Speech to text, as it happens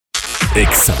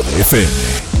Exa FM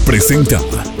presenta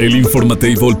el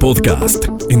Informatable Podcast.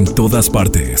 En todas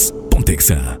partes, ponte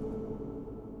Exa.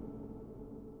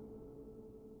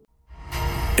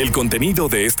 El contenido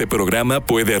de este programa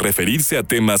puede referirse a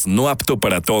temas no apto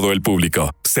para todo el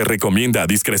público. Se recomienda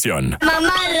discreción.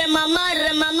 Mamarre.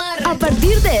 A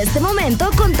partir de este momento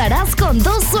contarás con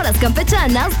 2 horas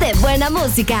campechanas de buena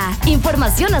música,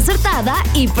 información acertada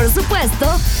y, por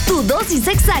supuesto, tu dosis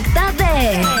exacta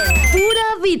de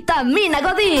pura vitamina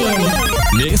Godín.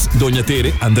 Nes, Doña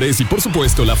Tere, Andrés y, por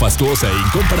supuesto, la fastuosa e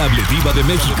incomparable diva de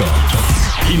México.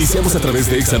 Iniciamos a través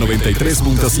de Exa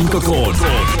 93.5 con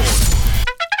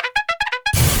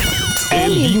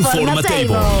el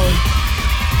Informatable.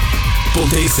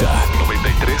 Ponte Exa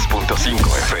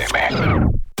 93.5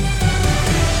 FM.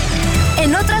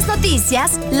 En otras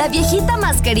noticias, la viejita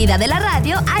más querida de la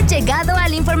radio ha llegado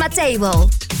al Informatable.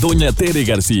 Doña Tere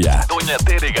García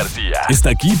está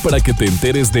aquí para que te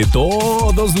enteres de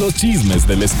todos los chismes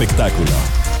del espectáculo.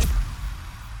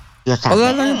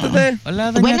 Hola, doña Tere.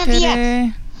 Hola, doña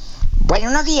Tere.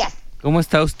 Buenos días. ¿Cómo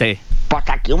está usted? Pues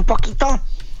aquí un poquito,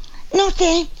 no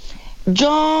sé.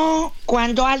 Yo,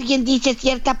 cuando alguien dice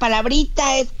cierta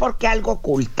palabrita es porque algo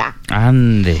oculta.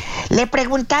 Ande. Le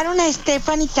preguntaron a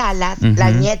Stephanie Salas,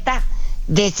 la nieta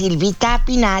de Silvita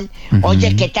Pinal,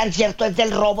 oye, ¿qué tan cierto es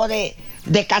del robo de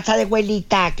casa de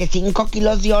abuelita? Que 5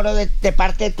 kilos de oro de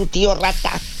parte de tu tío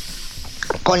Rata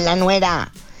con la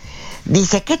nuera.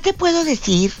 Dice, ¿qué te puedo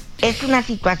decir? Es una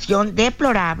situación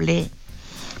deplorable,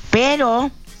 pero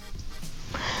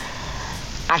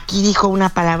aquí dijo una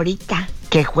palabrita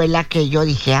que fue la que yo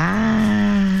dije,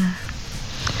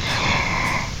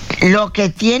 lo que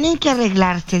tienen que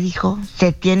arreglarse, dijo,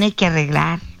 se tiene que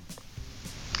arreglar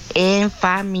en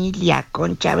familia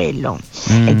con Chabelo.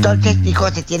 Entonces dijo,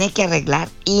 se tiene que arreglar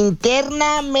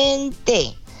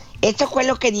internamente. Eso fue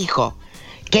lo que dijo,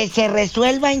 que se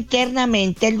resuelva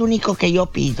internamente, es lo único que yo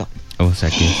pido. O sea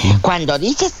que sí. Cuando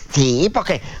dices, sí,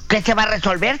 porque ¿qué se va a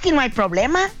resolver si no hay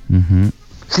problema?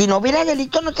 Si no hubiera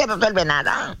delito no se resuelve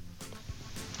nada.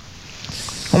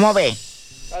 ¿Cómo ve?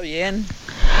 Está bien.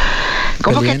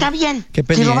 ¿Cómo que está bien? ¿Qué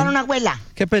peleen? Si robaron a una abuela.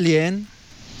 ¿Qué peleen?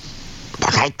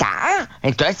 Pues ahí está.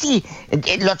 Entonces sí,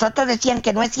 los otros decían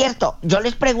que no es cierto. Yo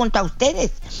les pregunto a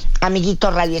ustedes,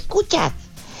 amiguitos radioescuchas,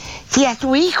 si a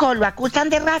su hijo lo acusan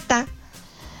de rata,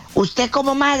 usted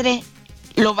como madre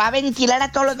lo va a ventilar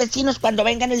a todos los vecinos cuando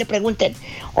vengan y le pregunten,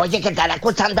 oye, que están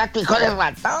acusando a tu hijo de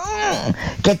rata,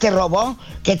 que te robó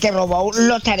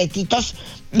los aretitos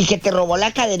y que te robó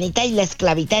la cadenita y la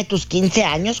esclavita de tus 15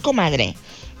 años, comadre.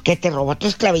 Que te robó tu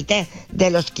esclavita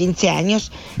de los 15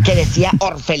 años que decía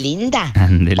Orfelinda.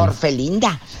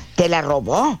 Orfelinda, te la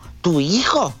robó tu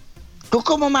hijo. Tú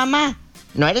como mamá,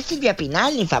 no eres Silvia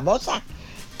Pinal ni famosa,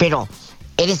 pero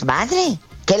eres madre.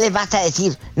 ¿Qué les vas a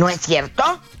decir? ¿No es cierto?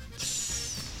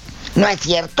 ¿No es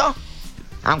cierto?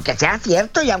 Aunque sea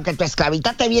cierto y aunque tu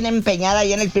esclavita te viene empeñada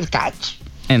ahí en el Fircach.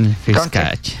 En el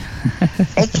Fircach.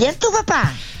 ¿Es cierto,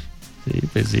 papá? Sí,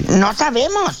 pues sí. No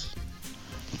sabemos.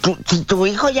 Si tu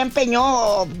hijo ya empeñó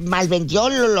o malvendió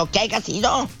lo que haya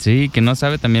sido. Sí, que no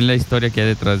sabe también la historia que hay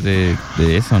detrás de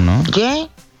eso, ¿no? ¿Qué?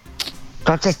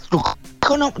 Entonces, tú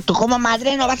como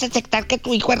madre no vas a aceptar que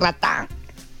tu hijo es rata.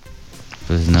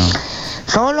 Pues no.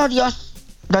 Solo Dios.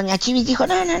 Doña Chivis dijo,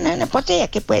 no, pues ella,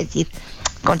 ¿qué puede decir?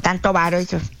 Con tanto varo,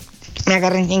 eso. Me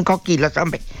agarren 5 kilos,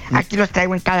 hombre. Aquí los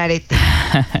traigo en cada arete.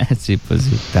 Sí, pues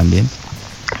sí, también.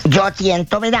 Yo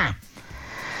siento, ¿verdad?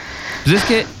 Pues es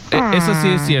que eso sí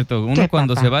es cierto. Uno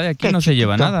cuando se va de aquí no se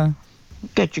lleva nada.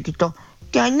 Qué chiquito.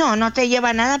 Ay, no te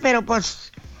lleva nada, pero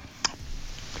pues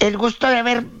el gusto de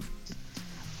haber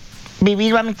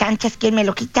vivido a mis anchas, ¿quién me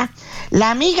lo quita?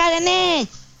 La amiga de Nes,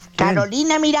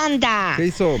 Carolina Miranda. ¿Qué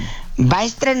hizo? Va a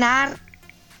estrenar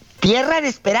Tierra de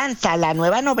Esperanza, la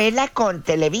nueva novela con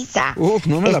Televisa.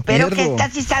 No me la pierdo. Espero que esta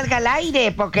sí salga al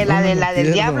aire, porque No la me la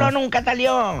del pierdo. diablo nunca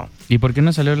salió. ¿Y por qué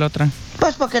no salió la otra?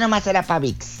 Pues porque nomás era pa'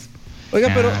 ViX. Oiga,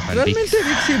 pero ¿realmente Vix.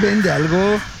 Vix sí vende algo?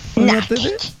 Nah, ¿Doña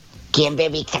Tere? ¿Quién ve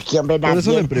ViX? ¿A quién ve nadie? Por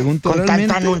eso le pregunto, con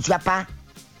 ¿realmente? tanto anuncio, papá.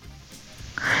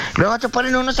 Luego te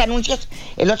ponen unos anuncios.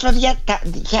 El otro día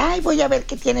dije, ay, voy a ver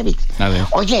qué tiene ViX. A ver.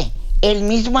 Oye, el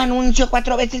mismo anuncio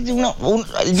 4 veces de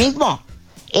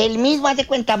el mismo, haz de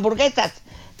cuenta, hamburguesas.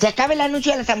 Se acaba el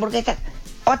anuncio de las hamburguesas.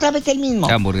 Otra vez el mismo.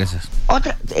 Hamburguesas.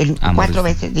 4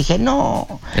 veces. Dije,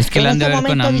 no. Es que la han de ver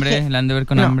con hambre. Dije, La han de ver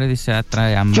con no. hambre, dice,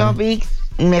 atrae hambre. Yo ViX,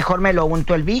 mejor me lo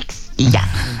unto el ViX y ya.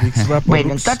 Vix va por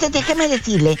Bueno, Lux. entonces déjeme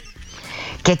decirle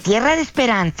que Tierra de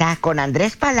Esperanza con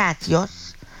Andrés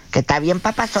Palacios, que está bien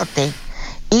papazote,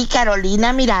 y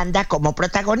Carolina Miranda como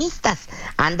protagonistas.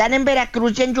 Andan en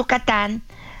Veracruz y en Yucatán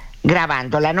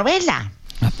grabando la novela.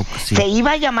 ¿A poco Sí. Se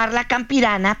iba a llamar La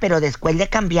Campirana, pero después le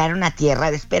cambiaron a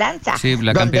Tierra de Esperanza. Sí,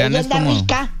 La Campirana es como...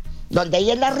 Donde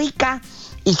ella es la rica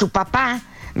y su papá,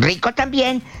 rico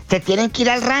también, se tienen que ir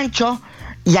al rancho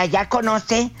y allá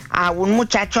conoce a un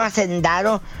muchacho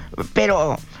hacendado,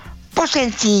 pero pues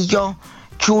sencillo,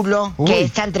 chulo, que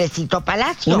es Andresito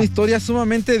Palacio. Una historia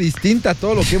sumamente distinta a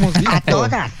todo lo que hemos visto.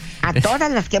 A todas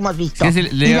las que hemos visto. Sí,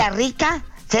 y la rica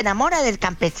se enamora del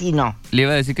campesino. Le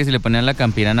iba a decir que si le ponían La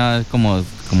Campirana como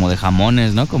de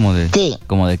jamones, ¿no? Como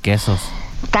de quesos.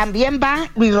 También va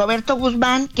Luis Roberto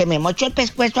Guzmán, que me mocho el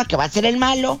pescuezo a que va a ser el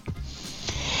malo.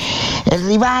 El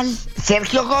rival,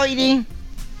 Sergio Goyri,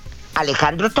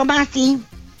 Alejandro Tomasi,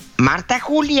 Marta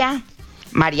Julia,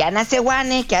 Mariana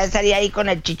Seguane, que ha de salir ahí con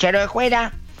el chichero de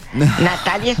fuera,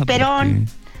 Natalia Esperón.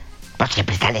 Pues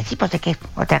siempre sale así, pues de que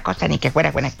otra cosa, ni que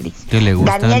fuera buena actriz.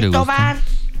 Daniel Tobar,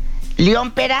 León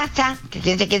Peraza, que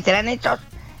quién sé quién serán estos,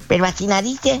 pero así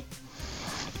nadie dice.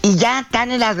 Y ya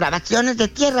están en las grabaciones de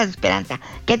Tierra de Esperanza.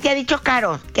 ¿Qué te ha dicho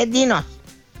Caro? ¿Qué dinos?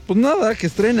 Pues nada, que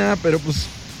estrena, pero pues,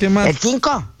 ¿qué más? El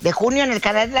 5 de junio en el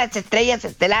canal de las estrellas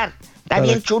estelar. Está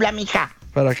bien chula, mija.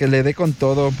 Para que le dé con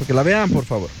todo, porque la vean, por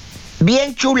favor.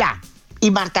 Bien chula. Y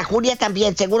Marta Julia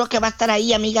también, seguro que va a estar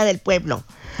ahí, amiga del pueblo.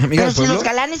 ¿Amiga del pueblo? Los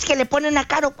galanes que le ponen a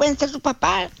Caro pueden ser su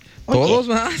papá. Oye, todos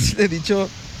más, le he dicho.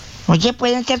 Oye,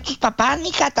 pueden ser tus papás,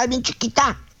 mija, estás bien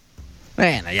chiquita.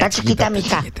 Bueno, ya está chiquita,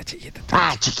 mija. Chiquita.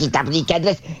 Ah, chiquita, porque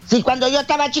Andrés. Sí, cuando yo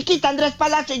estaba chiquita, Andrés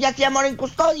Palacio ya hacía Amor en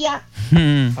Custodia.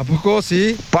 ¿A poco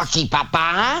sí? Pues sí,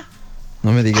 papá.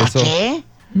 No me digas eso. ¿Qué?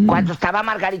 Cuando estaba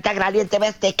Margarita Grali en TV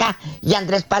Azteca y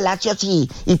Andrés Palacios y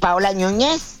Paola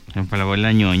Núñez.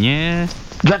 Paola Núñez.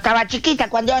 Yo estaba chiquita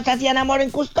cuando ellos hacían Amor en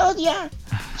Custodia.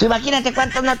 Sí, imagínate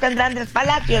cuántos no tendrá Andrés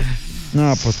Palacios.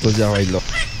 No, pues ya bailó.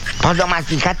 Pues nomás,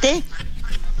 fíjate.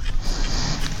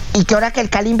 Y que ahora que el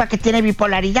Kalimba que tiene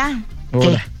bipolaridad,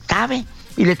 que sabe,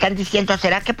 y le están diciendo,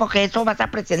 ¿será que porque eso vas a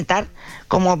presentar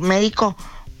como médico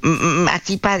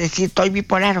así para decir estoy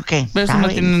bipolar o qué? Pero eso no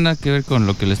tiene nada que ver con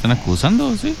lo que le están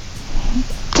acusando, ¿sí?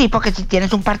 Sí, porque si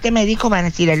tienes un parte médico van a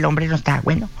decir el hombre no está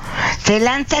bueno. Se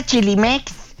lanza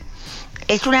Chilimex.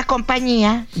 Es una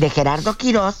compañía de Gerardo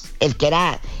Quirós, el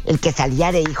que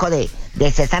salía de hijo de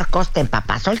César Costa en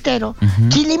Papá Soltero.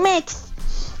 Chilimex,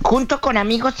 junto con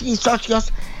amigos y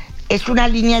socios, es una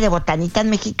línea de botanitas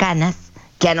mexicanas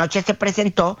que anoche se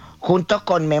presentó junto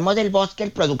con Memo del Bosque,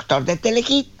 el productor de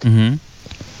Telehit.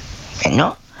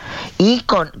 ¿No? Y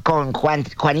con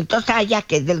Juanito Saya,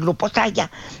 que es del grupo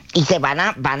Saya, y se van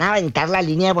a aventar la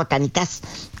línea de botanitas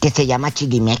que se llama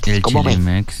Chilimex. ¿Cómo ves?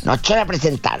 Noche la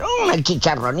presentaron, el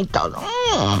chicharrón y todo.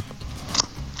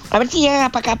 A ver si llega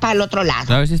para acá, para el otro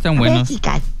lado. A ver si están buenos.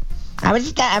 A ver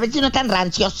si no están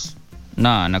rancios.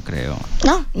 No, no creo.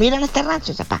 No, mira, no están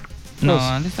rancios, papá. No,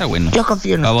 está bueno. Yo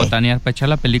confío en usted. usted. A botanear, para echar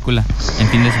la película en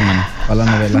fin de semana. A la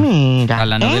novela. Mira. ¿A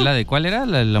la novela de cuál era?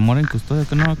 ¿El Amor en Custodia?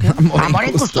 ¿No? ¿Qué? Amor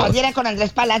en Custodia era con Andrés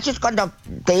Palacios cuando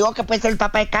te digo que puede ser el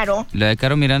papá de Caro. La de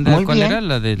Caro Miranda, Muy ¿cuál bien. era?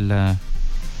 La de la...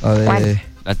 ¿Cuál?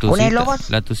 La tucita. ¿Una de lobos?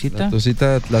 ¿La tucita?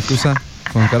 La tusa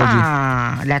con Karol G.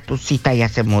 Ah, la tucita ya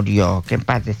se murió, que en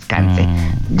paz descanse.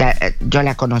 Yo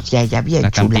la conocí a ella bien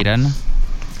La chula. Campirana.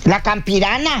 La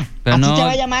Campirana. Pero así no, se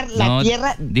va a llamar la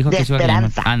Tierra dijo de que se iba a llamar.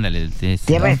 Esperanza. Ándale.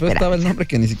 Tierra de Pero estaba el nombre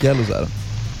que ni siquiera lo usaron.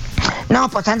 No,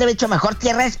 pues han de haber hecho mejor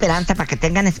Tierra de Esperanza para que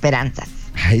tengan esperanzas.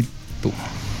 Ay, tú.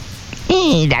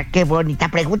 Mira, qué bonita.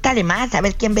 Pregúntale más, a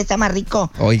ver quién besa más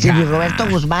rico. Oiga. Si Luis Roberto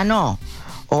Guzmán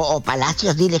o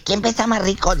Palacios, dile, ¿quién besa más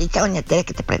rico? Dice doña Tere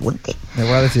que te pregunte. Me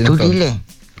voy a decir Tú entonces. dile,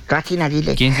 Cristina,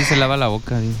 dile. ¿Quién sí se lava la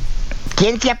boca? Digo?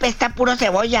 ¿Quién se apesta puro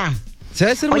cebolla? Se ha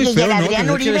de ser muy Oye, ¿y feo, el ¿no? Adrián Tener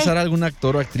que Uribe? besar a algún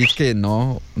actor o actriz que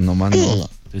no más Sí. no.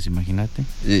 Pues imagínate.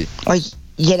 Sí. Oye,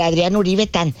 y el Adrián Uribe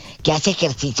que hace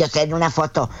ejercicios en una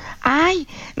foto. Ay,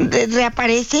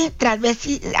 reaparece tras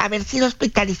haber sido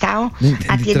hospitalizado No entendí,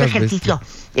 haciendo tras ejercicio.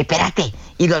 Espérate,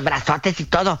 y los brazotes y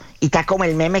todo. Y está como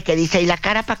el meme que dice, ¿y la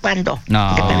cara para cuándo?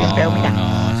 No, Que está bien feo, mira.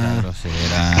 no, esa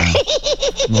grosera.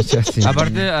 No sea así.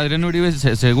 Aparte, Adrián Uribe,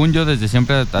 según yo, desde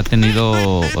siempre ha tenido,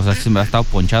 o sea, siempre ha estado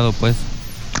ponchado, pues.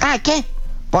 Ah, ¿qué?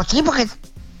 Pues sí, porque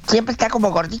siempre está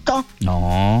como gordito,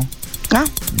 No. ¿no?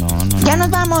 No. Ya nos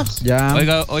vamos. Ya.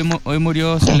 Oiga, hoy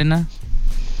murió Selena.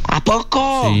 ¿A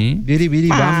poco? Sí. Biri Biri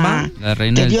Bamba. La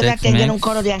reina Que del Dios la tenga en Tex-Mex. un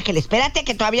coro de ángeles. Espérate,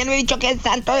 que todavía no he dicho que es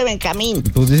santo de Benjamín.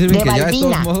 Pues dicen de que ya de todos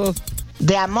Balbina, modos.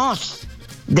 de Amós,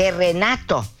 de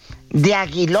Renato, de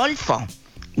Aguilolfo,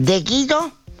 de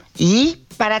Guido y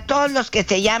para todos los que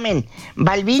se llamen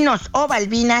Balbinos o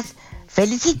Balbinas,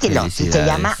 felicítelo. Si se Felicidades.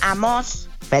 llama Amós,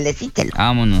 felicítelo.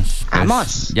 Vámonos. Pues.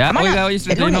 Vamos. Ya, Vámonos. oiga, hoy es El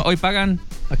 31, lunes. hoy pagan.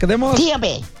 ¿A qué demos? Sí,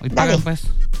 hombre. Hoy Dale. pagan, pues.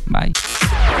 Bye.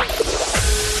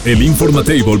 El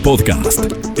Informatable Podcast.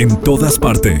 En todas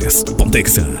partes.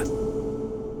 Pontexa.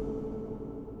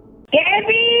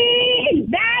 ¡Kevin!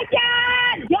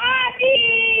 ¡Dayan!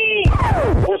 ¡Johnny!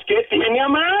 Pues, ¿qué tiene,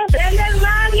 mamá? ¡Prende el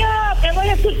radio! ¡Que voy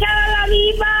a escuchar a la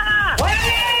diva!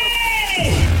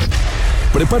 ¡Órale!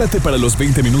 Prepárate para los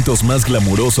 20 minutos más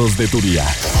glamurosos de tu día.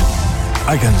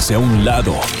 Háganse a un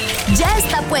lado. Ya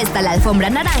está puesta la alfombra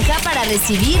naranja para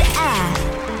recibir a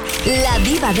la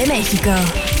Diva de México.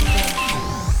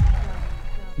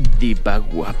 Diva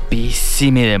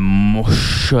guapísima y de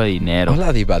mucho dinero.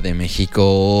 Hola, Diva de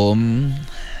México. ¿Cómo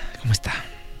está?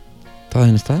 ¿Todo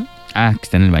bien está? Ah, que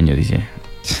está en el baño, dice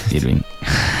Irving.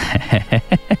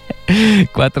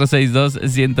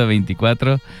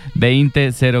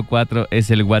 462-124-2004 es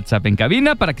el WhatsApp en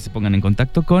cabina para que se pongan en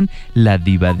contacto con la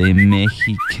Diva de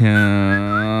México.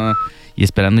 Y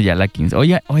esperando ya la 15.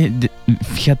 Oye,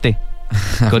 fíjate,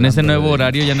 con ese nuevo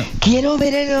horario ya no... Quiero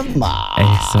ver el mar.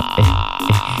 Eso,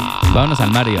 vámonos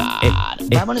al mar, Iba.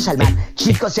 Vámonos al mar.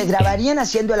 Chicos, ¿se grabarían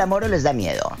haciendo el amor o les da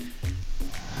miedo?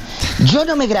 Yo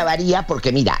no me grabaría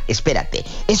porque, mira, espérate,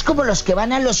 es como los que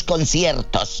van a los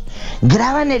conciertos,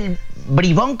 graban el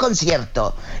bribón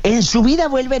concierto, en su vida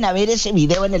vuelven a ver ese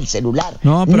video en el celular.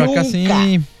 No, pero nunca. Acá sí.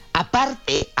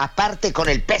 Aparte con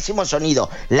el pésimo sonido,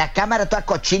 la cámara toda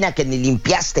cochina que ni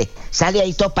limpiaste, sale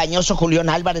ahí todo pañoso Julián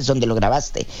Álvarez donde lo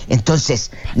grabaste.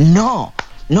 Entonces, no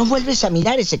vuelves a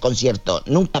mirar ese concierto,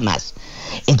 nunca más.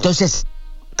 Entonces,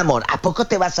 amor, ¿a poco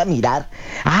te vas a mirar?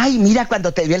 Ay, mira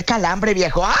cuando te dio el calambre,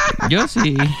 viejo. ¡Ah! Yo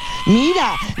sí.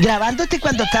 Mira, grabándote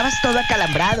cuando estabas todo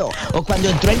acalambrado o cuando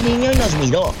entró el niño y nos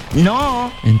miró.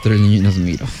 No. Entró el niño y nos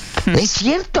miró. ¿Es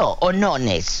cierto o no,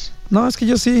 Nes? No, es que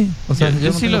yo sí. O sea,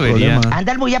 Yo no sí tengo lo vería. problema.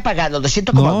 Andan muy apagados, lo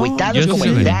siento como No, agüitados, yo como sí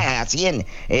en, lo así en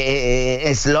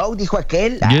slow, dijo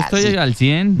aquel. Yo estoy sí. al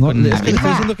 100. No, con- es que le estoy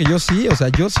diciendo que yo sí. O sea,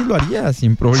 yo sí lo haría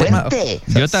sin problema. Fuerte.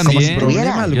 Yo también. Como si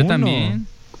tuviera problema Yo alguno. también.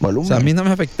 volumen. O sea, a mí no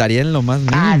me afectaría en lo más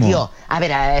mínimo. Dios. A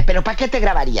ver, pero ¿para qué te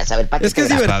grabarías? A ver, ¿para qué Es que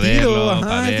te es grabas? divertido. Pa'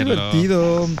 Ajá, es verlo.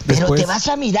 divertido. Pero Después, te vas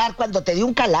a mirar cuando te dio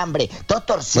un calambre, todo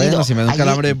torcido. bueno, si me da un Ahí-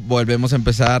 calambre, volvemos a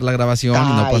empezar la grabación y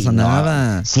no Ay, pasa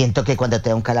nada. Siento que cuando te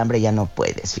da un calambre ya no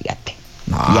puedes, fíjate.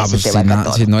 No, ya se pues te si va no,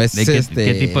 todo. si no es ¿De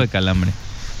qué tipo de calambre?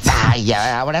 Ay,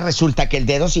 ya, ahora resulta que el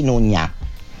dedo sin uña.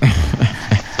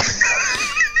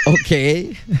 Ok.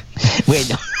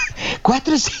 Bueno,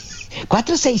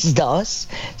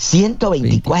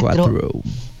 462-124.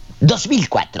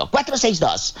 2004,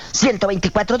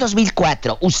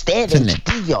 462-124-2004. Usted, el Excelente.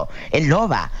 chiquillo, el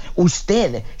loba,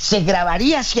 usted se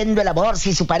grabaría haciendo el amor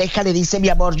si su pareja le dice, mi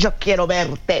amor, yo quiero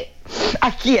verte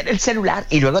aquí en el celular,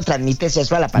 y luego transmites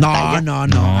eso a la pantalla. No.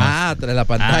 No. Ah, trae la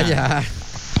pantalla.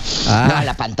 No, Ah. a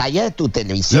la pantalla de tu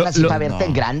televisión, así para verte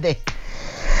en grande.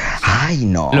 Ay,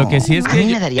 no. Lo que sí es A mí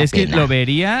me que, daría pena. lo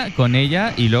vería con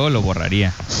ella y luego lo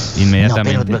borraría No,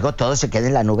 inmediatamente. pero luego todo se queda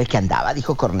en la nube que andaba,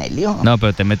 dijo Cornelio. No,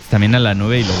 pero te metes también a la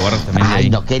nube y lo borras también de Ay, ahí.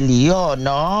 no, qué lío,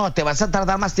 no, te vas a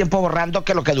tardar más tiempo borrando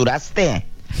que lo que duraste.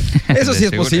 Eso sí De es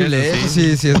seguro, posible, eso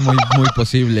eso sí es muy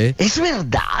posible. Es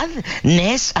verdad,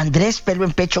 Nes, Andrés, pelo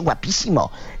en pecho,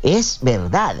 guapísimo, es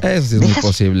verdad. Eso sí es muy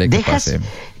posible que pase.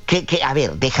 A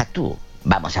ver, deja tú,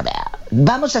 vamos a ver,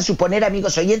 vamos a suponer,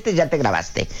 amigos oyentes, ya te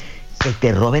grabaste, que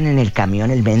te roben en el camión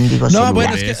el mendigo No, celular.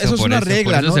 bueno, es que eso es una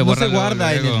regla, no se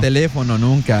guarda en el teléfono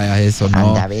nunca, eso no.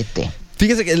 Anda, vete.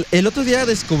 Fíjese que el otro día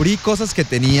descubrí cosas que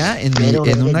tenía en Quiero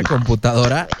ver una el mar,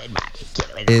 computadora,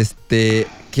 quiero ver el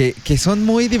mar. que son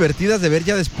muy divertidas de ver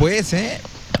ya después, ¿eh?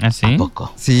 ¿Ah, sí? ¿A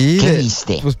poco? Sí, ¿Qué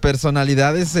viste? Pues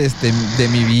personalidades de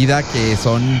mi vida que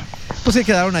son, pues se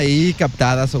quedaron ahí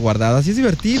captadas o guardadas y es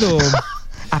divertido.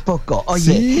 ¿A poco? Oye,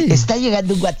 Sí. está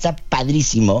llegando un WhatsApp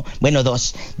padrísimo. Bueno,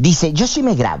 2. Dice, yo sí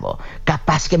me grabo.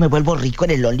 Capaz que me vuelvo rico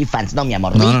en el OnlyFans. No, mi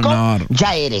amor. No, Rico, no.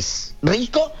 ya eres.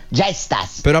 Rico, ya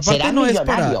estás. Pero aparte Será no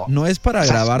es para Sas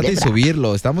grabarte y culebra.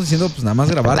 subirlo. Estamos diciendo pues nada más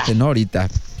grabarte, ¿no? Ahorita.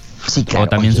 Sí, claro. O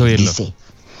también subirlo. Dice,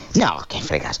 no, qué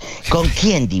fregas. ¿Con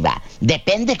quién, diva?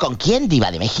 Depende con quién,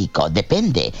 diva de México.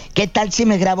 Depende. ¿Qué tal si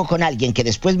me grabo con alguien que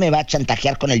después me va a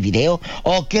chantajear con el video?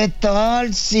 ¿O qué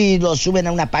tal si lo suben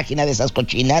a una página de esas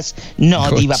cochinas? No,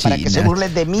 diva, para que se Cochinas.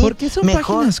 burlen de mí. ¿Por qué son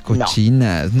mejor páginas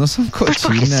cochinas? No son Pues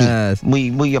porque cochinas.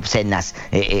 sí, muy obscenas.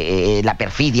 La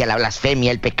perfidia, la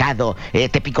blasfemia, el pecado.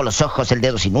 Te pico los ojos, el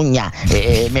dedo sin uña.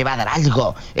 Me va a dar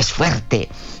algo. Es fuerte.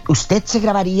 ¿Usted se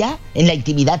grabaría en la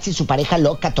intimidad si su pareja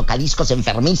loca, tocadiscos,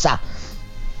 enfermiza?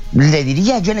 Le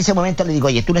diría, yo en ese momento le digo,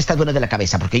 oye, tú no estás bueno de la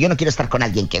cabeza, porque yo no quiero estar con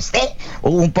alguien que esté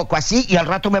un poco así y al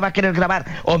rato me va a querer grabar.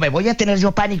 O me voy a tener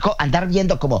yo pánico, andar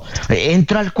viendo como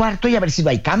entro al cuarto y a ver si no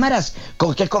hay cámaras.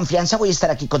 ¿Con qué confianza voy a estar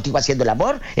aquí contigo haciendo el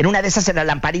amor? En una de esas, en la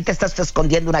lamparita, estás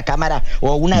escondiendo una cámara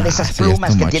o una de esas sí,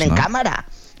 plumas es too que much, tienen ¿no? cámara.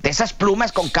 de esas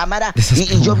plumas con cámara Esas y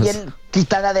yo plumas. bien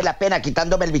quitada de la pena,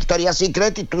 quitándome el Victoria's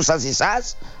Secret y tú sas y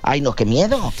sas. Ay, no, qué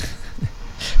miedo.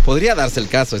 Podría darse el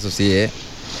caso, eso sí, ¿eh?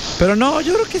 Pero no,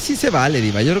 yo creo que sí se vale,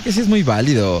 Diva. Yo creo que sí es muy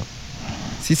válido.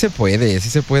 Sí se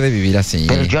puede vivir así.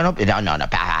 Pero yo no.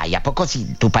 Ay, ¿a poco si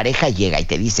tu pareja llega y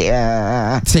te dice,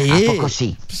 Sí. ¿a poco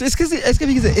sí? Pues es que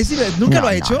fíjese, ¿nunca No, lo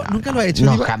ha no, hecho? no, ¿Nunca no. lo ha hecho,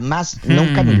 No, Diva? jamás,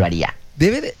 nunca ni lo haría.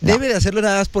 Debe de hacerlo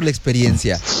nada más por la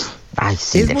experiencia. Ay,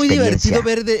 sí, Es la muy experiencia. divertido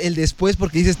ver el después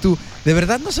porque dices tú, de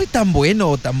verdad no soy tan bueno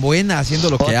o tan buena haciendo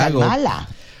lo O que tan hago. mala.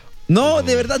 No,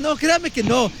 de verdad, no, créame que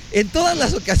no. En todas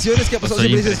las ocasiones que ha pasado,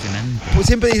 Soy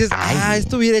siempre dices, Ay.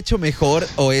 esto hubiera hecho mejor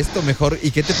o esto mejor.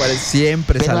 ¿Y qué te parece?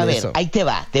 Siempre Pero sale a ver, eso. ahí te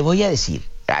va, te voy a decir.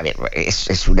 A ver,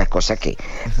 es una cosa que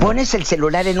pones el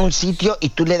celular en un sitio y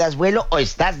tú le das vuelo o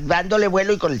estás dándole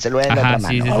vuelo y con el celular en la Ajá, otra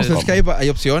sí, mano. sí, No, pues sí. es que hay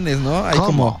opciones, ¿no? Hay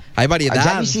 ¿Cómo? hay variedad.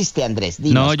 Ya lo hiciste, Andrés.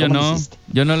 Dinos, No, yo ¿cómo lo no. hiciste?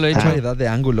 Yo no lo he Hay hecho. variedad de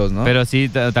ángulos, ¿no? Pero sí,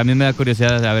 también me da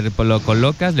curiosidad. A ver, lo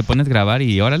colocas, le pones grabar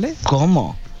y órale.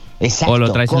 ¿Cómo? Exacto. O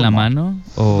lo traes en la ¿cómo? mano.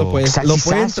 O... lo pueden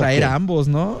 ¿Salsisas o traer qué? a ambos,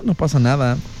 ¿no? No pasa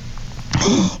nada.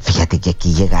 Fíjate que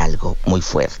aquí llega algo muy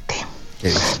fuerte. ¿Qué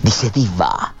dice? Dice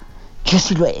Diva, yo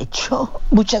sí lo he hecho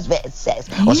muchas veces.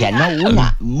 O sea, no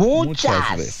una,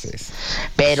 muchas veces.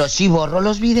 Pero sí borro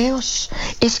los videos.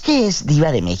 Es que es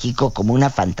Diva de México como una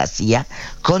fantasía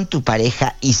con tu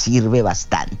pareja y sirve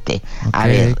bastante. A Ok.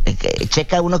 ver,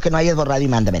 checa uno que no hayas borrado y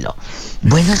mándamelo.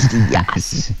 Buenos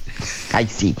días. Ay,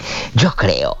 sí. Yo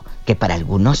creo que para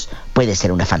algunos puede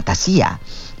ser una fantasía.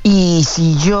 Y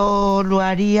si yo lo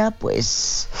haría,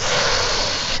 pues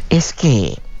es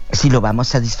que si lo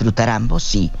vamos a disfrutar ambos,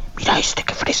 sí. Mira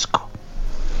qué fresco.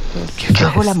 Yo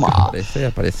hago el amor.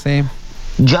 Aparece.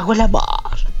 Yo hago el amor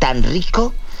tan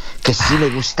rico que sí me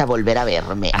gusta volver a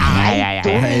verme. Ay, tú,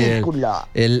 ridículo.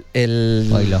 El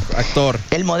Oílo. actor.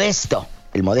 El modesto.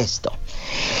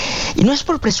 Y no es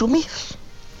por presumir,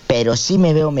 pero sí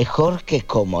me veo mejor que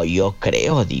como yo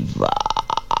creo, Diva.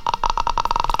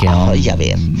 Ay, a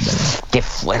ver, qué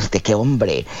fuerte, qué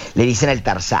hombre. Le dicen al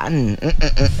Tarzán.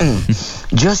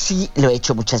 Yo sí lo he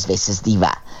hecho muchas veces,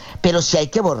 Diva, pero sí hay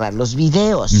que borrar los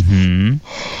videos. Ujú.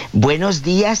 Buenos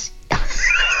días,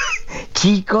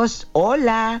 chicos,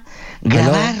 hola.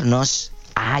 Grabarnos.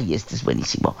 Ay, este es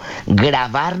buenísimo.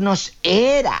 Grabarnos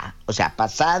era, o sea,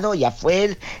 pasado, ya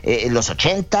fue en los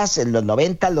 80s, en los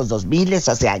 90s, los 2000s,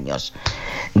 hace años.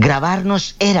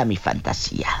 Grabarnos era mi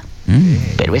fantasía.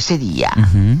 Pero ese día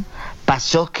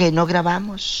pasó que no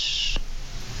grabamos.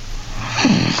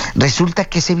 Resulta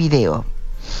que ese video,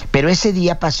 pero ese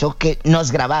día pasó que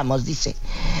nos grabamos, dice.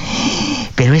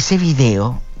 Pero ese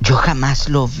video yo jamás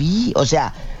lo vi, o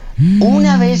sea,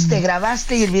 una vez te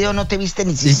grabaste y el video no te viste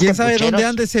ni siquiera. ¿Y quién sabe dónde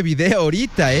anda ese video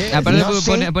ahorita, eh? Aparte No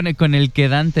sé. pone con el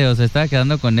quedante, o sea, estaba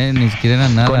quedando con él, ni siquiera era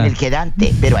nada. Con el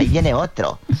quedante, pero ahí viene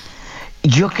otro.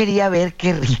 Yo quería ver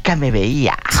qué rica me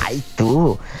veía. Ay,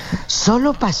 tú.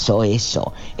 Solo pasó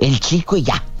eso. El chico y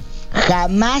ya.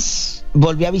 Jamás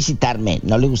volvió a visitarme.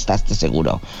 No le gustaste,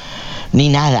 seguro. Ni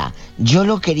nada. Yo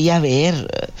lo quería ver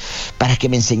para que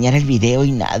me enseñara el video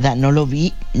y nada. No lo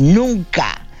vi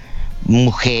nunca.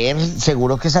 Mujer,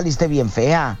 seguro que saliste bien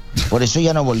fea. Por eso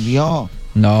ya no volvió.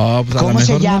 No, pues a lo ¿Cómo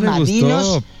se mejor no llama? le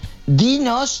gustó.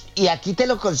 Dinos y aquí te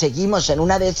lo conseguimos. En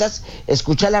una de esas,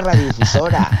 escucha la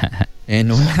radiodifusora. En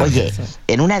una de Oye, esas.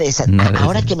 en una de esas, Una de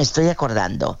ahora esas. que me estoy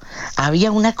acordando,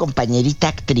 había una compañerita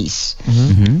actriz,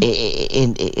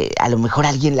 a lo mejor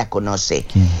alguien la conoce,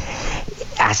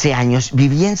 hace años,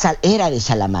 era de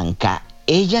Salamanca,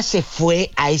 ella se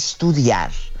fue a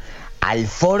estudiar al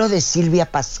foro de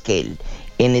Silvia Pasquel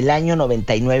en el año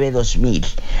 99-2000.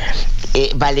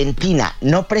 Valentina,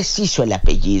 no preciso el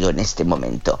apellido en este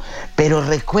momento, pero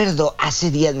recuerdo,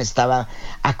 hace días me estaba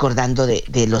acordando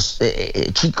de los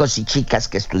chicos y chicas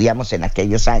que estudiamos en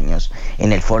aquellos años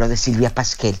en el foro de Silvia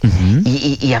Pasquel.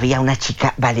 Y había una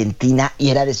chica, Valentina, y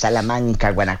era de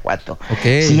Salamanca, Guanajuato. Ok.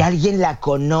 Si alguien la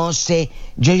conoce,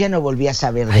 yo ya no volví a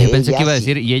saber de Ay, ella. yo pensé que iba a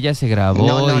decir, y ella se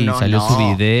grabó y salió su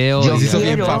video. Yo y se hizo bien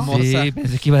quiero- famosa. Sí,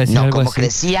 pensé que iba a decir No, algo como así.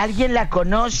 que si alguien la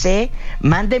conoce,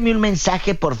 mándeme un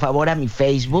mensaje por favor a mi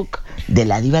Facebook de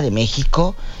la Diva de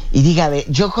México y dígame,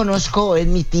 yo conozco, es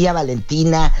mi tía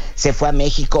Valentina, se fue a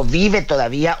México, vive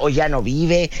todavía o ya no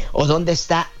vive, o dónde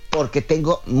está, porque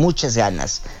tengo muchas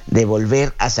ganas de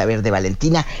volver a saber de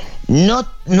Valentina. No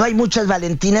hay muchas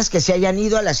Valentinas que se hayan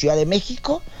ido a la Ciudad de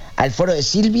México, al foro de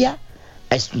Silvia,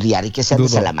 a estudiar y que sean de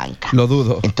Dudo, Salamanca. lo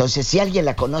dudo. Entonces, si alguien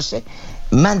la conoce,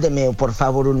 mándeme por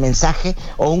favor un mensaje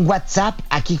o un WhatsApp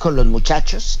aquí con los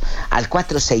muchachos al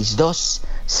 462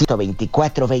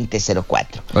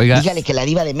 124-2004. Oiga. Dígale que la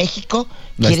diva de México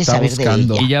La quiere está saber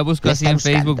buscando. de ella. Y ya busco La así está en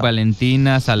Facebook buscando.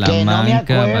 Valentina Que no me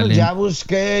Salamanca. acuerdo, ya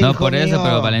busqué, No, hijo por eso, mío.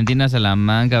 pero Valentina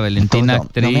Salamanca, Valentina Todo,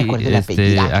 actriz. no me acuerdo el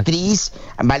apellido. Actriz,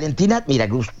 Valentina, mira,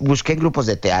 busqué en grupos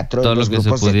de teatro. Todo en lo los que se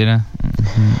grupos pudiera.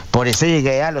 Por eso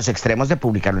llegué a los extremos de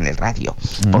publicarlo en el radio.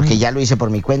 Porque ya lo hice por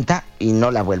mi cuenta y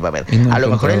no la vuelvo a ver. ¿Y no A lo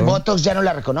mejor el encontró? Botox ya no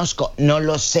la reconozco, no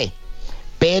lo sé.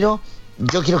 Pero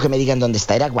yo quiero que me digan dónde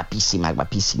está. Era guapísima,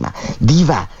 guapísima.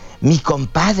 Diva, mi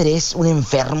compadre es un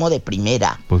enfermo de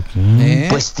primera. ¿Por qué?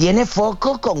 Pues tiene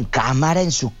foco con cámara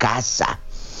en su casa.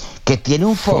 Que tiene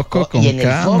un foco, Foco con y en el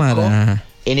cámara. foco,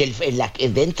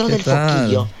 dentro ¿Qué del tal?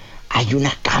 foquillo hay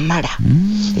una cámara.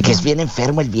 Que es bien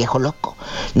enfermo el viejo loco.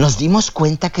 Nos dimos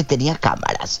cuenta que tenía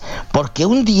cámaras porque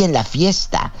un día en la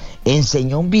fiesta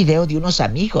enseñó un video de unos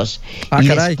amigos y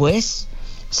Caray. después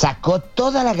sacó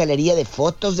toda la galería de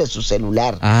fotos de su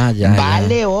celular. Ya.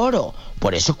 Vale oro.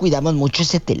 Por eso cuidamos mucho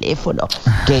ese teléfono.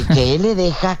 Que él le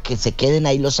deja que se queden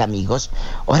ahí los amigos.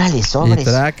 Órale, Y sobres.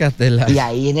 trácatela. Y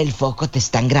ahí en el foco te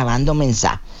están grabando,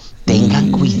 mensa.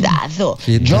 Tengan cuidado.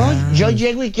 ¿Qué Yo tal?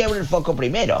 llego y quiebro el foco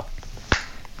primero.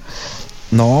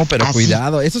 No, pero Así.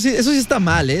 cuidado. Eso sí está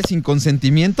mal, ¿eh? Sin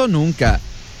consentimiento nunca.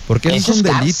 Porque eso Eso es un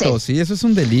es delito, cárcel. sí, eso es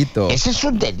un delito. Eso es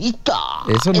un delito.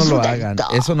 Eso no Es lo un hagan,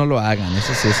 delito. eso no lo hagan,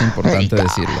 eso sí es importante Delito.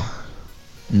 decirlo.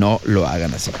 No lo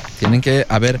hagan así. Tienen que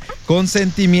haber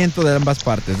consentimiento de ambas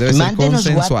partes, debe ser Mándenos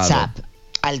consensuado. WhatsApp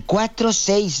al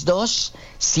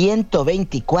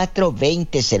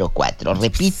 462-124-2004.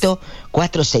 Repito,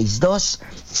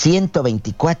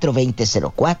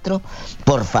 462-124-2004.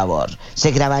 Por favor,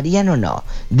 ¿se grabarían o no?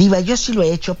 Diva, yo sí lo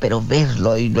he hecho, pero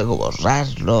verlo y luego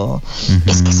borrarlo.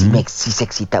 Es que si se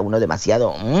excita uno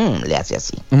demasiado, le hace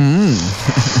así.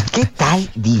 ¿Qué tal,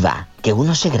 Diva, que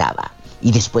uno se graba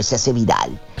y después se hace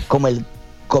viral? Como el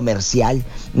comercial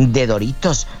de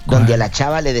Doritos, donde a la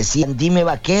chava le decían, dime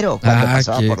vaquero, cuando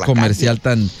pasaba Qué por la comercial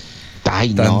calle.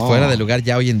 Ay, tan no. fuera de lugar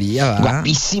ya hoy en día, ¿va?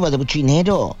 Guapísimo, de mucho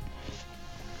dinero.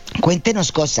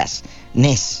 Cuéntenos cosas.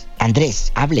 Nes,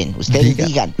 Andrés, hablen, ustedes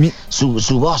digan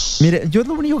su voz. Mire, yo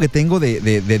lo único que tengo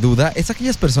de duda es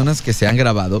aquellas personas que se han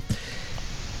grabado.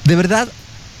 De verdad,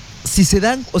 si se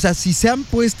han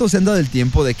puesto, se han dado el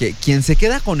tiempo de que quien se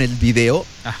queda con el video,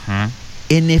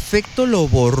 en efecto lo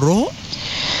borró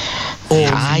o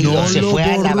no se lo fue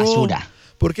borró. a la basura.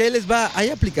 Porque ahí les va, hay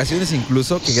aplicaciones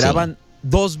incluso que Sí. graban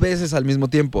 2 veces al mismo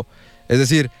tiempo. Es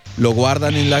decir, lo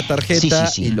guardan en la tarjeta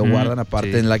Sí. y lo guardan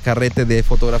aparte Sí. en la carrete de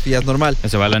fotografías normal.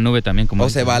 Se va a la nube también, como O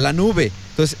se va a la nube.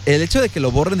 Entonces, el hecho de que lo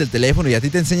borren del teléfono y a ti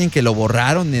te enseñen que lo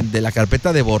borraron de la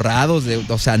carpeta de borrados,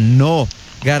 no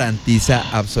garantiza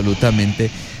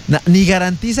absolutamente ni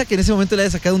garantiza que en ese momento le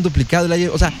haya sacado un duplicado.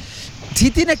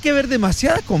 Sí tiene que haber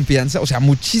demasiada confianza,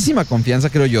 muchísima confianza,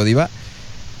 creo yo, Diva.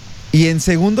 Y en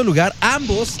segundo lugar,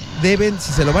 ambos deben,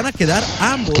 si se lo van a quedar,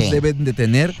 ambos ¿Qué? deben de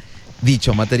tener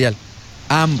dicho material.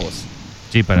 Ambos.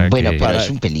 Sí, para Bueno, que... pero es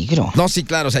un peligro. No, sí,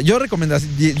 claro. Yo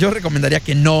recomendaría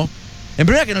que no. En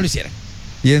primera, que no lo hicieran.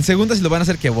 Y en segunda, si lo van a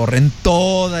hacer, que borren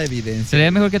toda evidencia. Sería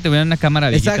mejor que tuvieran una cámara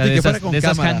viejita. Exacto, y de que esas, fuera con de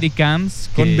esas cámara. handycams.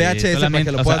 Con VHS para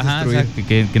que lo puedas destruir. Exacto,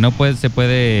 que no se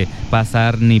puede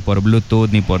pasar ni por Bluetooth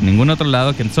ni por ningún otro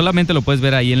lado, que solamente lo puedes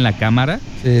ver ahí en la cámara.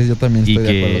 Sí, yo también Y estoy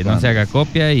de acuerdo que con no se haga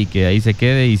copia y que ahí se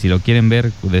quede. Y si lo quieren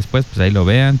ver después, pues ahí lo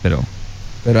vean. Pero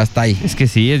hasta ahí. es que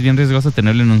sí, es bien riesgoso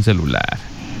tenerlo en un celular.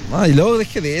 Y luego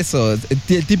deje de eso.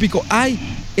 El típico,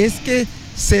 es que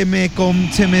se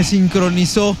me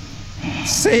sincronizó.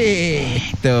 Sí.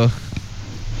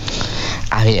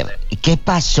 A ver, ¿qué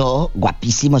pasó,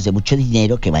 guapísimos de mucho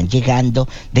dinero que van llegando?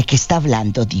 ¿De qué está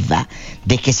hablando, Diva?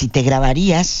 De que si te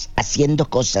grabarías haciendo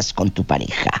cosas con tu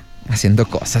pareja. Haciendo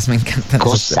cosas, me encantan.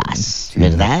 Cosas,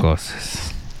 ¿verdad? Cosas.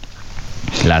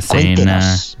 La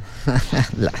cena.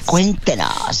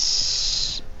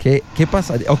 Cuéntenos. ¿Qué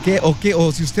pasaría?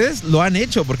 O si ustedes lo han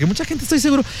hecho, porque mucha gente, estoy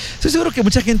seguro que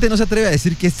mucha gente no se atreve a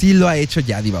decir que sí lo ha hecho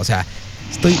ya, Diva.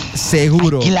 Estoy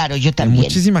seguro. Claro, yo que también.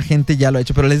 muchísima gente ya lo ha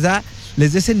hecho, pero les da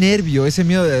ese nervio, ese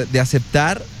miedo de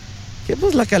aceptar que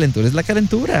pues la calentura es la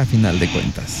calentura a final de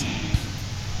cuentas.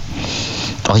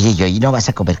 Oye, y hoy no vas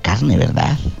a comer carne,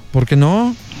 ¿verdad? ¿Por qué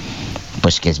no?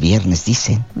 Pues que es viernes,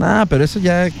 dicen. Pero eso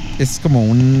ya es como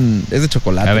es de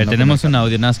chocolate. A ver, ¿no? tenemos un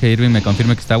audio, nada más que Irving me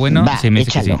confirme que está bueno. Va, Sí, me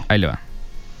dice que échalo. sí. Ahí le va.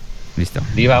 Listo.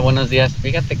 Diva, buenos días.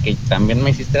 Fíjate que también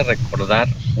me hiciste recordar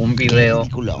un video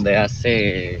ridículo. de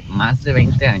hace más de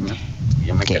 20 años.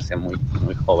 Yo me ¿Qué? casé muy,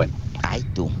 muy joven. Ay,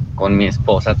 tú. Con mi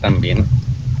esposa también.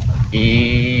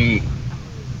 Y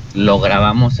lo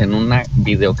grabamos en una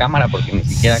videocámara porque ni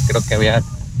siquiera creo que había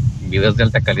videos de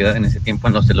alta calidad en ese tiempo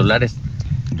en los celulares.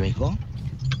 Luego.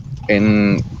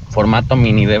 formato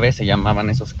mini DV se llamaban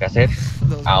esos cassettes.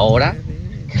 Ahora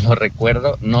que lo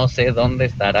recuerdo, no sé dónde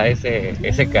estará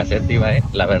ese cassette, Diva,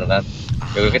 la verdad.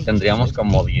 Yo creo que tendríamos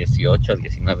como 18,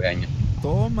 19 años.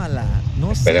 Tómala,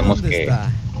 no Esperemos sé dónde que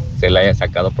está. se le haya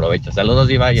sacado provecho. Saludos,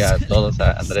 Diva, y a todos,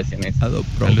 a Andrés y Inés. Saludos.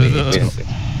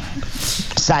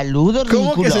 Saludos,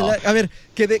 ¿Cómo que ridículo. a ver,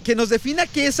 que nos defina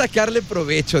qué es sacarle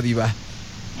provecho, Diva.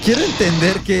 Quiero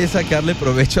entender qué es sacarle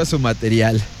provecho a su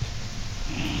material.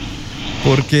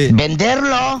 Porque...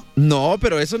 Venderlo. No,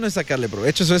 pero eso no es sacarle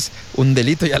provecho, eso es un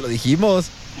delito, ya lo dijimos.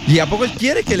 ¿Y a poco él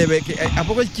quiere a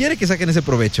poco él quiere que saquen ese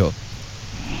provecho?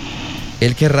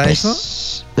 ¿Él querrá eso?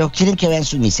 Pero quieren que vean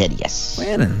sus miserias.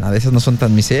 Bueno, a veces no son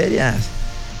tan miserias.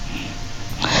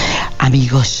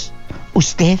 Amigos,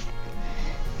 usted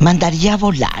mandaría a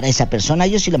volar a esa persona.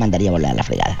 Yo sí lo mandaría a volar a la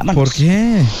fregada. Vámonos. ¿Por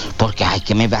qué? Porque, ay,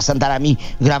 que me vas a andar a mí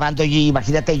grabando y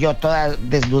imagínate yo toda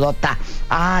desnudota.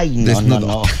 Ay, no, Desnudota.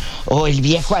 no. O el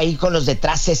viejo ahí con los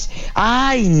detraces.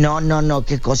 Ay, no,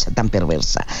 qué cosa tan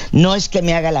perversa. No es que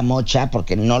me haga la mocha,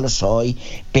 porque no lo soy,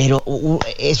 pero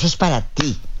eso es para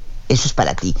ti. Eso es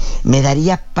para ti. Me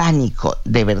daría pánico,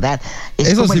 de verdad. Es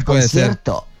eso como sí el puede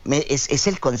concierto. Es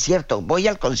el concierto, voy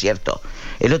al concierto.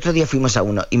 El otro día fuimos a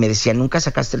uno y me decían, ¿nunca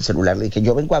sacaste el celular? Le dije,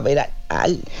 yo vengo a ver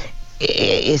al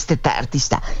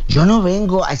artista. Yo no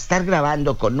vengo a estar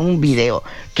grabando con un video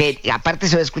que aparte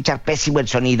se va a escuchar pésimo el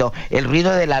sonido, el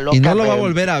ruido de la loca. Y no lo va a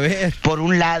volver a ver. Por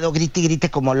un lado, grite y grite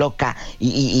como loca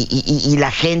y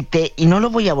la gente, y no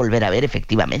lo voy a volver a ver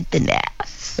efectivamente.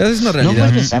 Esa es una realidad. No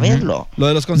vuelves a verlo. Lo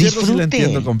de los conciertos sí lo Disfruten.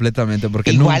 entiendo completamente,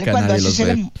 porque igual nunca cuando nadie los haces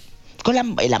ve.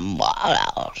 el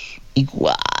amor,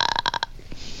 igual.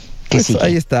 Pues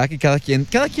ahí está, que cada quien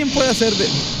puede hacer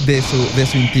de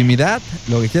su intimidad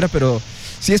lo que quiera, pero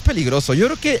sí es peligroso. Yo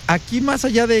creo que aquí, más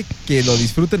allá de que lo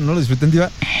disfruten o no lo disfruten, Diva,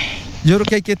 yo creo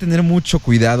que hay que tener mucho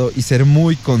cuidado y ser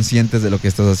muy conscientes de lo que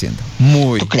estás haciendo.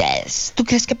 Muy. ¿Tú crees? ¿Tú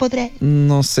crees que podré?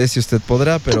 No sé si usted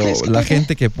podrá, pero la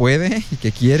gente que puede y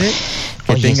que quiere,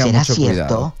 que Oye, tenga ¿será mucho cierto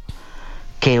cuidado.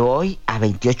 Que hoy, a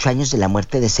 28 años de la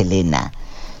muerte de Selena,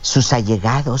 sus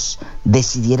allegados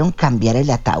decidieron cambiar el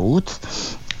ataúd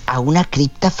a una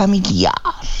cripta familiar?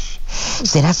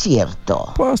 ¿Será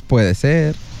cierto? Pues puede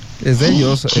ser. Es de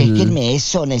ellos. Chéquenme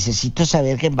eso, necesito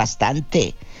saber que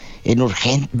bastante, en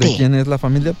urgente. ¿De quién es la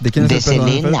familia? ¿De quién es De el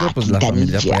personaje? Selena Pues la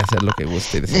familia Quintanilla. puede hacer lo que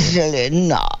guste. De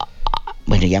Selena.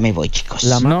 Bueno, ya me voy, chicos.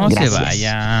 No Gracias. se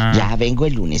vaya. Ya vengo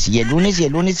el lunes, y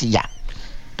ya.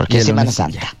 Porque Y es el Semana lunes y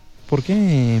Santa. ya. ¿Por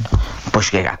qué? Pues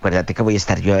que acuérdate que voy a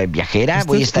estar yo en viajera, Usted-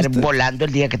 voy a estar usted- volando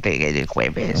el día el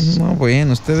jueves. No,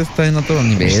 bueno, usted está en otro Voy a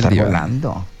nivel, estar Diva.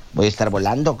 volando. Voy a estar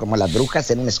volando como las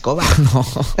brujas en una escoba. No,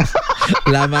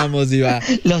 la amamos, Diva.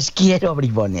 Los quiero,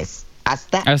 bribones.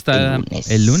 Hasta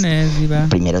el lunes, Diva.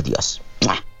 Primero Dios.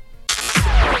 ¡Mua!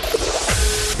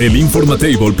 El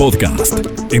Informatable Podcast.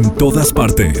 En todas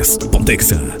partes.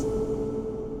 Pontexa.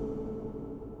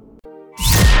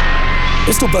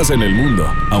 Esto pasa en el mundo,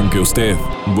 aunque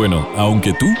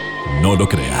aunque tú no lo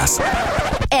creas.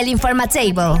 El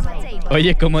Informatable.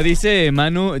 Oye, como dice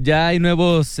Manu, ya hay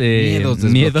nuevos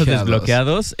miedos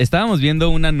desbloqueados. Estábamos viendo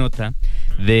una nota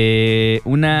de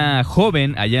una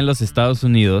joven allá en los Estados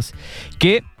Unidos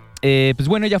que, pues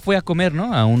bueno, ella fue a comer,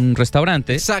 ¿no? A un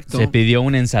restaurante. Exacto. Se pidió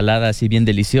una ensalada así bien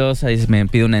deliciosa. Dice, me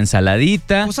pido una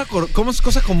ensaladita. ¿Cómo es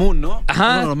cosa común, no?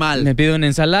 Ajá, Algo normal. me pido una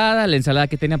ensalada. La ensalada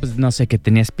que tenía, pues no sé, que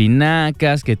tenía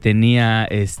espinacas, que tenía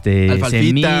Alfalfita.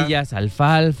 semillas,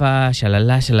 alfalfa,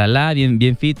 shalala,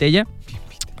 bien fit ella.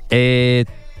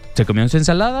 Se comió su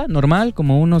ensalada, normal,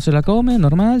 como uno se la come,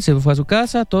 normal, se fue a su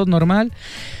casa, todo normal.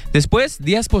 Después,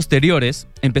 días posteriores,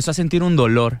 empezó a sentir un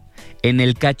dolor en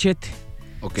el cachete.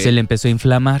 Okay. Se le empezó a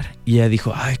inflamar y ella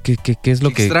dijo, ay, ¿qué es lo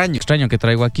Qué extraño que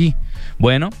traigo aquí?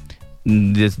 Bueno,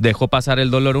 dejó pasar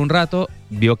el dolor un rato,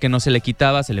 vio que no se le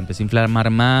quitaba, se le empezó a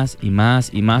inflamar más y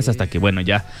más, hasta que, bueno,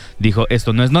 ya dijo,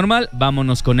 esto no es normal,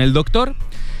 vámonos con el doctor.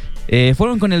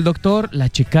 Fueron con el doctor, la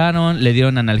checaron, le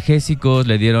dieron analgésicos,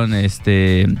 le dieron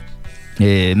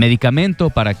medicamento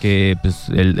para que pues,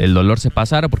 el dolor se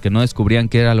pasara, porque no descubrían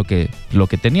qué era lo que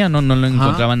tenía, no lo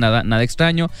encontraban nada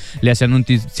extraño. Le hacían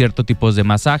cierto tipo de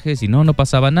masajes y no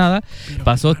pasaba nada.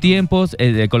 Pasó tiempos,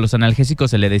 con los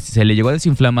analgésicos se le llegó a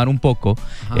desinflamar un poco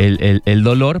el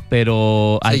dolor,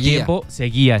 pero al tiempo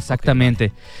seguía, exactamente.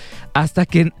 Okay. Hasta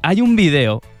que hay un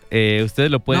video. Ustedes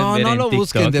lo pueden ver en TikTok. No lo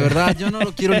busquen, de verdad, yo no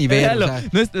lo quiero ni ver. O sea.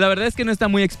 La verdad es que no está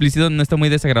muy explícito, no está muy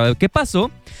desagradable. ¿Qué pasó?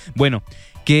 Bueno,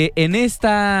 que en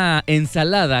esta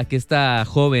ensalada que esta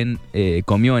joven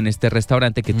comió en este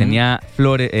restaurante que tenía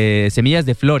flores, semillas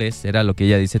de flores, era lo que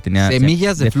ella dice, tenía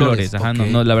semillas de flores. Ajá,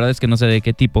 Okay. no, la verdad es que no sé de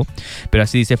qué tipo, pero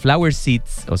así dice flower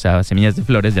seeds, o sea, semillas de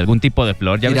flores, de algún tipo de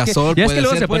flor. Girasol, ya ves que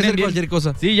luego se puede ponen ser bien, cualquier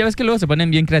cosa. Sí, ya ves que luego se ponen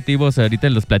bien creativos ahorita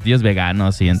en los platillos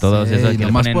veganos y en todos Sí, esos. Que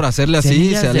nomás por hacerle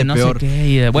así sale no peor. Sé qué,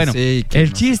 y bueno, sí,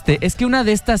 el chiste es que una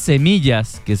de estas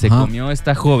semillas que se comió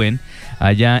esta joven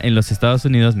allá en los Estados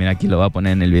Unidos, mira, aquí lo voy a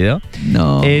poner en el video.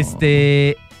 No.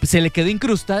 Se le quedó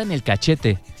incrustada en el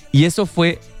cachete. Y eso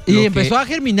fue. ¿Y empezó a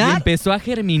germinar? Empezó a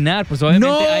germinar. Pues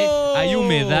obviamente hay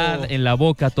humedad en la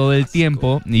boca todo el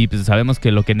tiempo. Y pues sabemos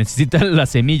que lo que necesitan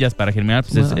las semillas para germinar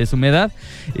pues es humedad.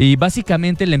 Y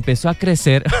básicamente le empezó a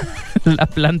crecer la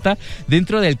planta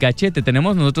dentro del cachete.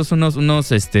 Tenemos nosotros unos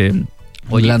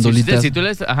oye, glandulitas. Si tú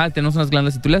le tenemos unas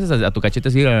glándulas. Si tú le haces a tu cachete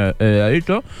así,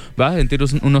 adentro, vas a sentir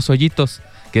unos hoyitos,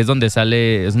 que es donde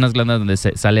sale, es unas glándulas donde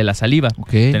sale la saliva.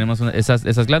 Okay. Tenemos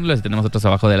esas glándulas y tenemos otras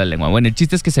abajo de la lengua. Bueno, el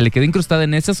chiste es que se le quedó incrustada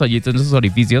en esos hoyitos, en esos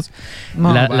orificios,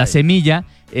 la semilla.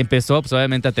 Empezó, pues,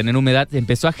 obviamente, a tener humedad,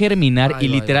 empezó a germinar y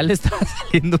literal le estaba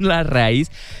saliendo una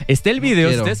raíz. Está el video,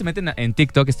 si ustedes se meten en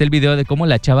TikTok, está el video de cómo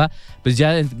la chava, pues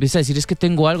ya empieza a decir, es que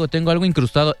tengo algo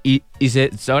incrustado. Y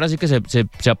ahora sí que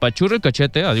se apachurra el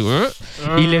cachete, así,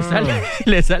 y le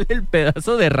sale el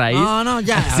pedazo de raíz. No,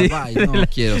 ya, sí, no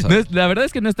quiero saber. La verdad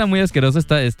es que no está muy asqueroso,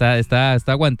 está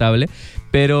aguantable.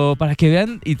 Pero para que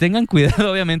vean y tengan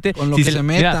cuidado, obviamente. Con lo que se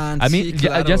metan. Mira, a mí, sí,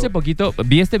 claro. ya hace poquito,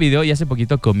 vi este video y hace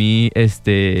poquito comí,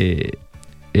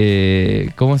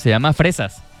 ¿cómo se llama?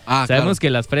 Fresas. Sabemos que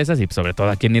las fresas, y sobre todo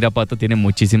aquí en Irapuato, tienen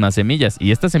muchísimas semillas.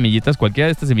 Y estas semillitas, cualquiera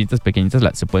de estas semillitas pequeñitas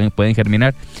se pueden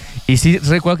germinar. Y sí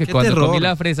recuerdo que cuando comí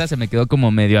la fresa se me quedó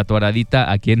como medio atoradita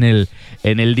aquí en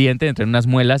el diente, entre unas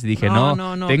muelas. Y dije, no,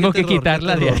 tengo que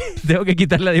quitarla de ahí. Tengo que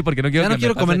quitarla de ahí porque no quiero ya no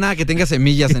quiero comer nada que tenga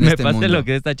semillas en este mundo. Me pase lo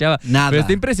que esta chava. Nada. Pero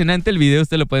está impresionante el video,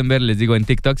 ustedes lo pueden ver, les digo, en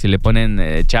TikTok. Si le ponen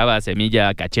chava,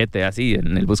 semilla, cachete, así,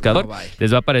 en el buscador,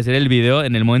 les va a aparecer el video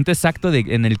en el momento exacto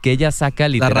en el que ella saca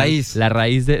literal la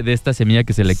raíz de esta semilla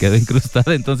que se le quedó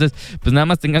incrustada. Entonces, pues nada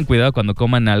más tengan cuidado cuando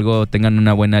coman algo, tengan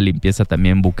una buena limpieza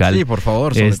también bucal. Sí, por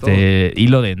favor, sobre todo.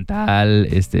 Hilo dental,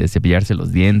 cepillarse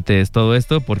los dientes, todo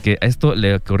esto, porque esto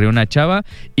le ocurrió a una chava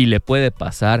y le puede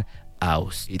pasar a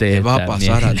usted. Y te va a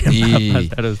pasar a ti. Le va a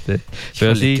pasar a usted.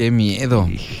 Pero Híjole, sí. qué miedo.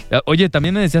 Oye,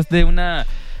 también me decías de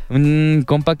un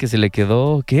compa que se le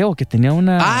quedó, ¿qué? O que tenía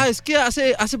una... Es que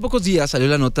hace pocos días salió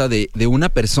la nota de una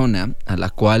persona a la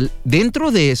cual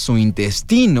dentro de su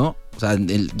intestino, o sea,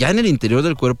 ya en el interior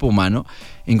del cuerpo humano,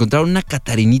 encontraron una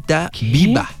catarinita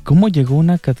viva. ¿Cómo llegó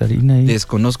una catarina ahí?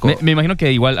 Desconozco. Me imagino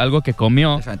que igual algo que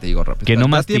comió, Déjame te digo rápido. que no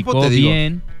masticó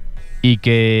bien. Y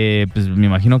que, pues me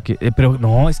imagino que... pero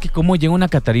no, es que cómo llega una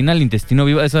catarina al intestino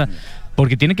viva, esa...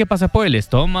 Porque tiene que pasar por el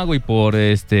estómago y por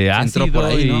ácido por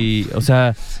ahí, ¿no? O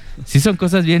sea, sí son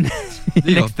cosas bien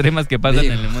extremas que pasan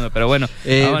en el mundo. Pero bueno,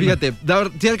 fíjate,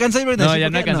 si alcanza a ir. No, ya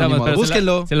no alcanzamos, pero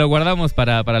búsquenlo. Se lo guardamos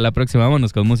para la próxima.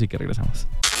 Vámonos con música y regresamos.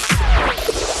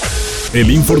 El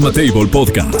Informatable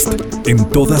Podcast. En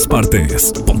todas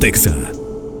partes. Pontexa.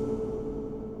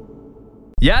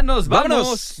 Ya nos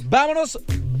vamos. Vámonos.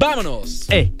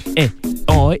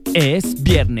 Hoy es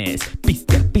viernes.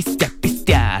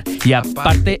 Pistear. Y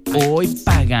aparte hoy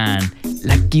pagan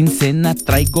la quincena.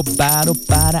 Traigo varo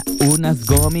para unas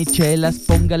gomichelas.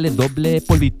 Póngale doble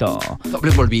polvito.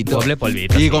 Doble polvito.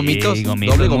 Y sí, gomitos.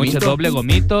 Doble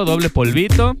gomito, doble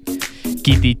polvito.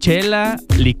 Quitichela,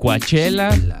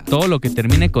 licuachela, todo lo que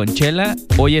termine con chela.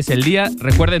 Hoy es el día.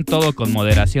 Recuerden todo con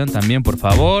moderación también, por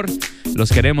favor.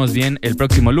 Los queremos bien el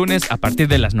próximo lunes a partir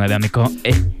de las 9, amigo.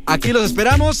 Aquí los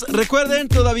esperamos. Recuerden,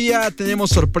 todavía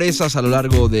tenemos sorpresas a lo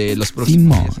largo de los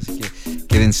próximos días. Así que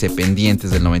quédense pendientes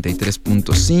del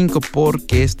 93.5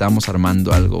 porque estamos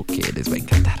armando algo que les va a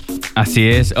encantar. Así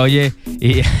es. Oye,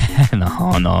 y...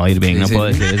 No, Irving, no puedo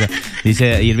decir eso.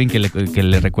 Dice Irving que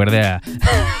le recuerde a...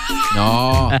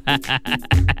 No.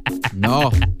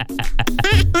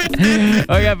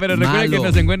 Oiga, pero recuerden que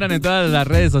nos encuentran en todas las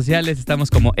redes sociales. Estamos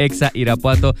como Exa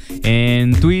Irapuato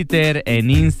en Twitter, en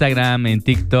Instagram, en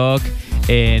TikTok,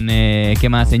 en ¿qué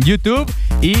más? En YouTube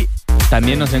y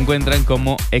también nos encuentran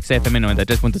como ExaFM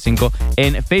 93.5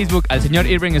 en Facebook. Al señor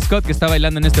Irving Scott, que está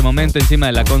bailando en este momento encima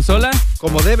de la consola.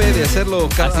 Como debe de hacerlo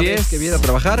cada vez que viene a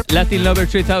trabajar. Latin Lover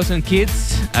 3000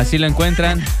 Kids, así lo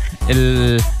encuentran.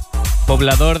 El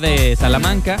poblador de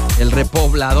Salamanca. El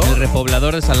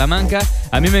repoblador de Salamanca.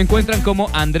 A mí me encuentran como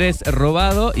Andrés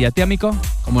Robado. ¿Y a ti, amigo?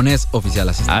 Como Nes Oficial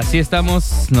Asistente. Así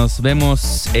estamos. Nos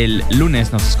vemos el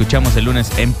lunes. Nos escuchamos el lunes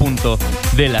en punto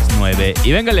de las 9.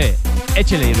 Y véngale,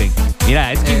 échele, Irving.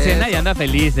 Mira, es quincena y anda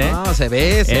feliz, ¿eh? No, se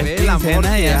ve el amor que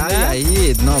hay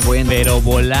ahí. No, bueno. Pero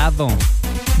volado.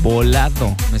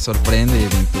 Me sorprende en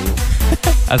tu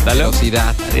Hasta luego.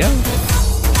 velocidad. Adiós.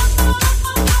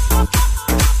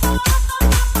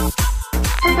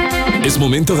 Es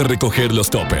momento de recoger los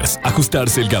toppers,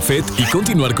 ajustarse el gafet y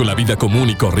continuar con la vida común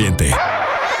y corriente.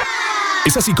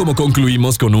 Es así como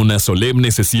concluimos con una solemne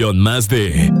sesión más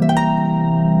de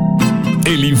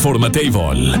El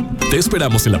Informatable. Te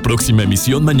esperamos en la próxima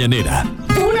emisión mañanera.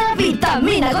 Una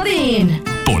vitamina Godín.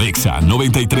 Por Exa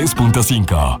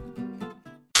 93.5.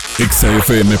 Exa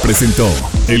FM presentó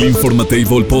El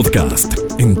Informatable Podcast.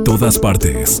 En todas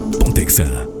partes. Ponte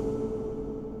Exa.